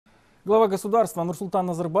Глава государства Нурсултан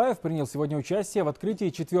Назарбаев принял сегодня участие в открытии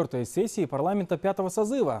 4-й сессии парламента 5-го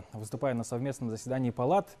созыва. Выступая на совместном заседании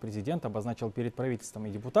палат, президент обозначил перед правительством и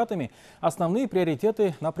депутатами основные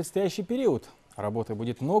приоритеты на предстоящий период. Работы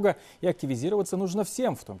будет много, и активизироваться нужно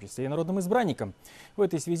всем, в том числе и народным избранникам. В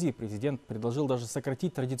этой связи президент предложил даже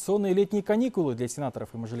сократить традиционные летние каникулы для сенаторов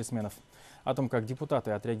и мажилисменов. О том, как депутаты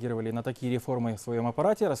отреагировали на такие реформы в своем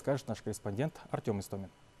аппарате, расскажет наш корреспондент Артем Истомин.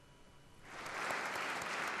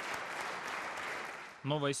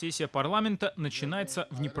 Новая сессия парламента начинается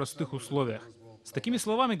в непростых условиях. С такими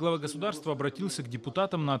словами глава государства обратился к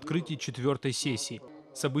депутатам на открытии 4-й сессии.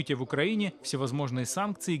 События в Украине, всевозможные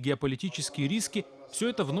санкции, геополитические риски – все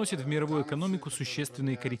это вносит в мировую экономику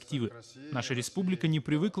существенные коррективы. Наша республика не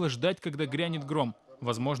привыкла ждать, когда грянет гром.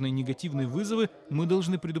 Возможные негативные вызовы мы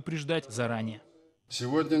должны предупреждать заранее.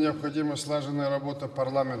 Сегодня необходима слаженная работа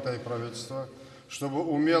парламента и правительства, чтобы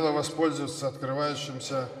умело воспользоваться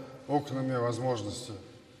открывающимся окнами возможностей.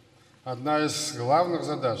 Одна из главных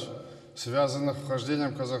задач, связанных с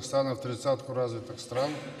вхождением Казахстана в 30-ку развитых стран,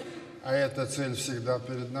 а эта цель всегда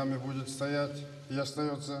перед нами будет стоять и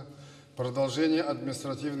остается, продолжение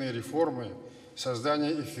административной реформы,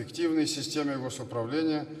 создание эффективной системы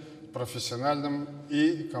госуправления профессиональным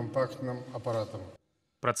и компактным аппаратом.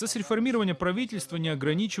 Процесс реформирования правительства не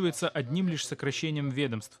ограничивается одним лишь сокращением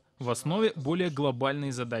ведомств. В основе более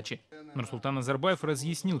глобальные задачи. Нурсултан Назарбаев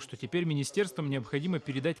разъяснил, что теперь министерствам необходимо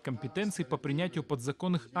передать компетенции по принятию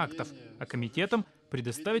подзаконных актов, а комитетам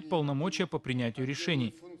предоставить полномочия по принятию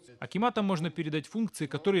решений. Акиматам можно передать функции,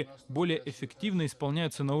 которые более эффективно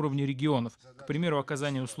исполняются на уровне регионов, к примеру,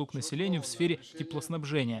 оказание услуг населению в сфере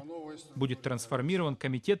теплоснабжения. Будет трансформирован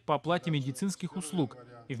комитет по оплате медицинских услуг,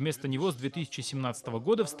 и вместо него с 2017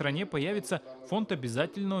 года в стране появится фонд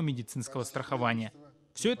обязательного медицинского страхования.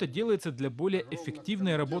 Все это делается для более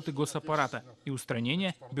эффективной работы госаппарата и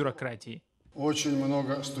устранения бюрократии. Очень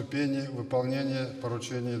много ступеней выполнения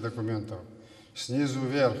поручений и документов. Снизу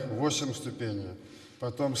вверх 8 ступеней,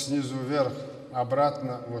 потом снизу вверх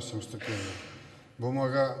обратно 8 ступеней.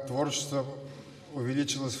 Бумаготворчество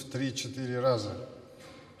увеличилось в 3-4 раза.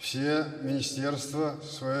 Все министерства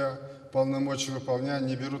свои полномочия выполняя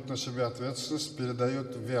не берут на себя ответственность,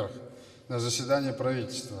 передают вверх, на заседание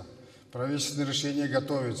правительства. Правительственные решения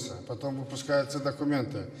готовятся, потом выпускаются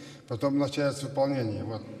документы, потом начинается выполнение.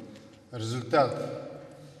 Вот. Результат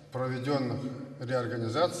проведенных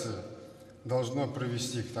реорганизаций должно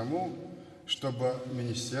привести к тому, чтобы в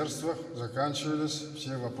министерствах заканчивались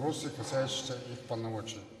все вопросы, касающиеся их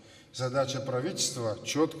полномочий. Задача правительства –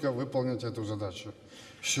 четко выполнить эту задачу.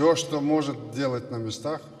 Все, что может делать на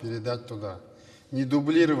местах, передать туда. Не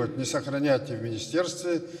дублировать, не сохранять и в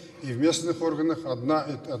министерстве, и в местных органах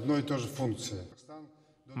одной и той же функции.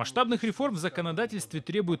 Масштабных реформ в законодательстве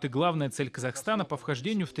требует и главная цель Казахстана по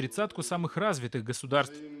вхождению в 30-ку самых развитых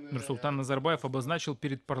государств. Нурсултан Назарбаев обозначил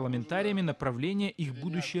перед парламентариями направление их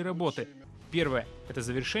будущей работы. Первое – это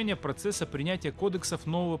завершение процесса принятия кодексов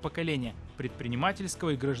нового поколения – предпринимательского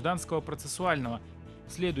и гражданского процессуального.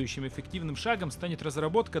 Следующим эффективным шагом станет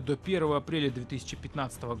разработка до 1 апреля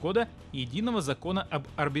 2015 года единого закона об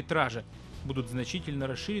арбитраже. Будут значительно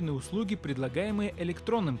расширены услуги, предлагаемые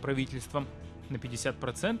электронным правительством. На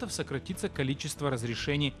 50% сократится количество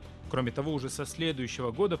разрешений. Кроме того, уже со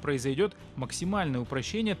следующего года произойдет максимальное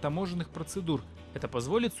упрощение таможенных процедур. Это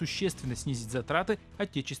позволит существенно снизить затраты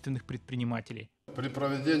отечественных предпринимателей. При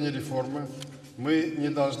проведении реформы мы не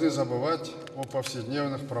должны забывать о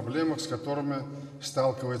повседневных проблемах, с которыми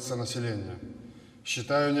сталкивается население.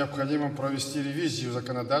 Считаю необходимым провести ревизию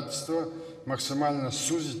законодательства, максимально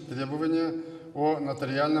сузить требования о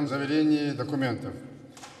нотариальном заверении документов.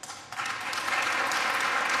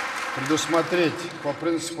 Предусмотреть по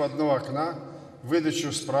принципу одного окна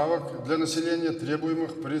выдачу справок для населения,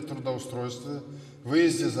 требуемых при трудоустройстве,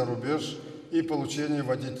 выезде за рубеж и получении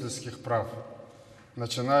водительских прав.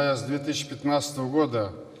 Начиная с 2015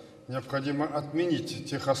 года необходимо отменить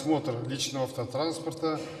техосмотр личного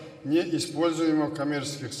автотранспорта, не используемого в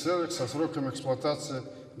коммерческих целях со сроком эксплуатации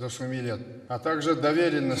до 7 лет, а также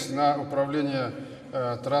доверенность на управление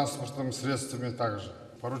транспортными средствами также.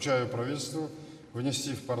 Поручаю правительству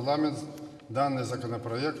внести в парламент данный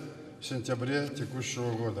законопроект в сентябре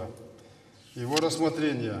текущего года. Его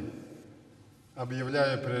рассмотрение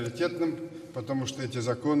объявляю приоритетным, потому что эти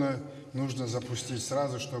законы нужно запустить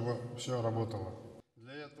сразу, чтобы все работало.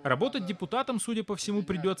 Работать депутатам, судя по всему,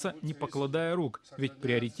 придется, не покладая рук. Ведь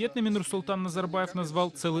приоритетными Нурсултан Назарбаев назвал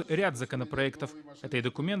целый ряд законопроектов. Это и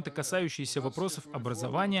документы, касающиеся вопросов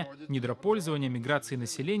образования, недропользования, миграции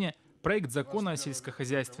населения, проект закона о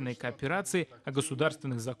сельскохозяйственной кооперации, о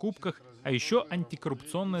государственных закупках, а еще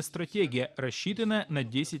антикоррупционная стратегия, рассчитанная на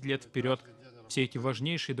 10 лет вперед. Все эти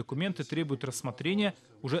важнейшие документы требуют рассмотрения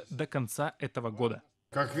уже до конца этого года.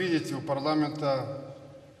 Как видите, у парламента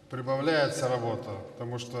прибавляется работа,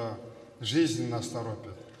 потому что жизнь нас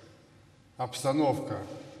торопит. Обстановка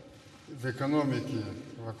в экономике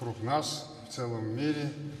вокруг нас, в целом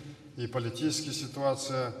мире, и политическая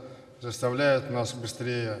ситуация заставляет нас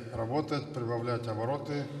быстрее работать, прибавлять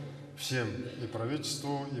обороты всем, и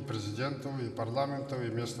правительству, и президенту, и парламенту, и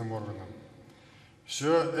местным органам.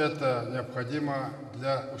 Все это необходимо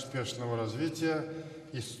для успешного развития,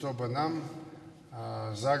 и чтобы нам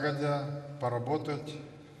загодя поработать,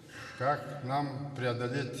 как нам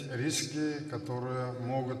преодолеть риски, которые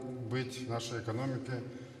могут быть в нашей экономике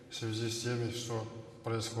в связи с тем, что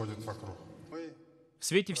происходит вокруг. В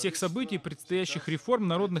свете всех событий, предстоящих реформ,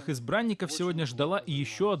 народных избранников сегодня ждала и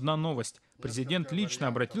еще одна новость. Президент лично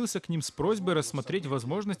обратился к ним с просьбой рассмотреть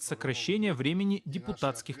возможность сокращения времени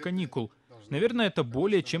депутатских каникул. Наверное, это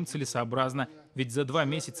более чем целесообразно, ведь за 2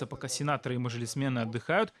 месяца, пока сенаторы и мажилисмены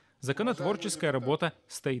отдыхают, законотворческая работа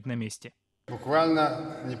стоит на месте.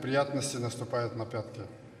 Буквально неприятности наступают на пятки.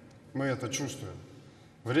 Мы это чувствуем.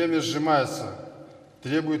 Время сжимается,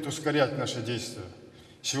 требует ускорять наши действия.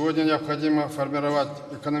 Сегодня необходимо формировать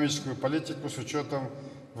экономическую политику с учетом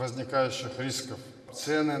возникающих рисков.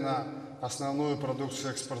 Цены на основную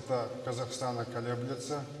продукцию экспорта Казахстана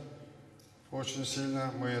колеблются очень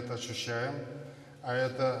сильно, мы это ощущаем, а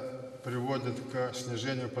это приводит к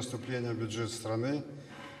снижению поступления в бюджет страны.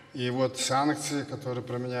 И вот санкции, которые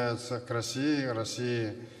применяются к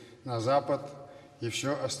России на Запад, и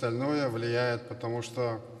все остальное влияет, потому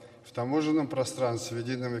что в таможенном пространстве, в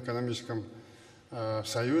едином экономическом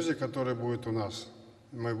союзе, который будет у нас,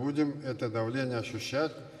 мы будем это давление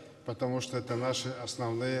ощущать, потому что это наши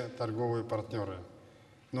основные торговые партнеры.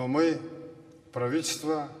 Но мы,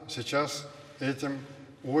 правительство, сейчас этим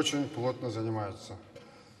очень плотно занимается.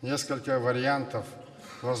 Несколько вариантов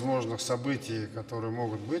возможных событий, которые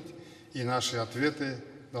могут быть, и наши ответы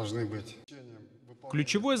должны быть.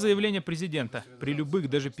 Ключевое заявление президента. При любых,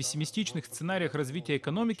 даже пессимистичных сценариях развития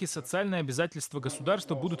экономики социальные обязательства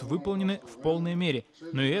государства будут выполнены в полной мере.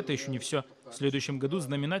 Но и это еще не все. В следующем году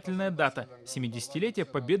знаменательная дата – 70-летие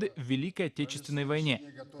победы в Великой Отечественной войне.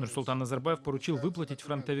 Нурсултан Назарбаев поручил выплатить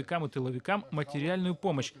фронтовикам и тыловикам материальную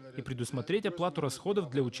помощь и предусмотреть оплату расходов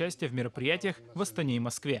для участия в мероприятиях в Астане и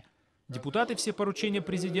Москве. Депутаты все поручения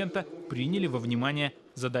президента приняли во внимание.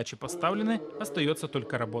 Задачи поставлены, остается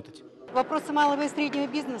только работать. Вопросы малого и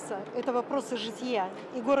среднего бизнеса – это вопросы жития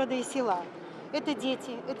и города, и села. Это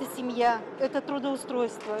дети, это семья, это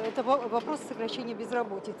трудоустройство, это вопросы сокращения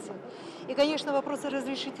безработицы. И, конечно, вопросы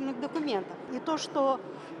разрешительных документов. И то, что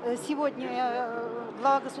сегодня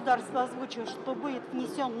глава государства озвучил, что будет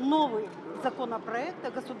внесен новый законопроект о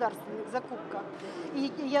государственных закупках.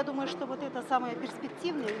 И я думаю, что вот это самый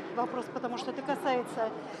перспективный вопрос, потому что это касается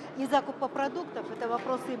и закупа продуктов, это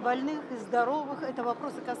вопросы и больных, и здоровых, это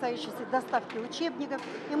вопросы, касающиеся доставки учебников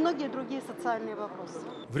и многие другие социальные вопросы.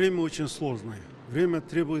 Время очень сложное. Время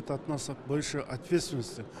требует от нас большой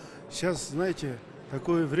ответственности. Сейчас, знаете,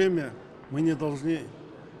 такое время мы не должны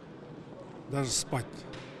даже спать.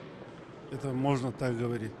 Это можно так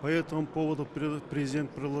говорить. По этому поводу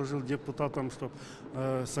президент предложил депутатам, чтобы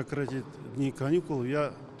сократить дни каникул.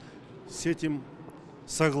 Я с этим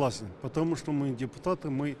согласен, потому что мы депутаты,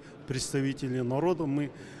 мы представители народа, мы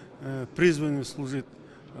призваны служить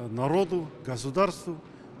народу, государству.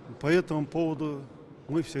 По этому поводу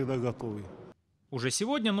мы всегда готовы. Уже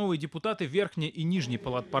сегодня новые депутаты Верхней и Нижней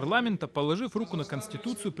палат парламента, положив руку на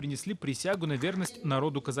Конституцию, принесли присягу на верность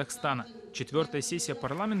народу Казахстана. 4-я сессия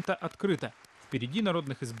парламента открыта. Впереди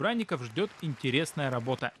народных избранников ждет интересная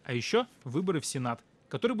работа. А еще выборы в Сенат,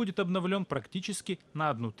 который будет обновлен практически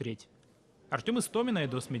на 1/3. Артем Истомин,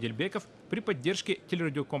 Айдос Медельбеков при поддержке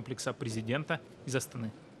телерадиокомплекса президента из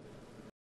Астаны.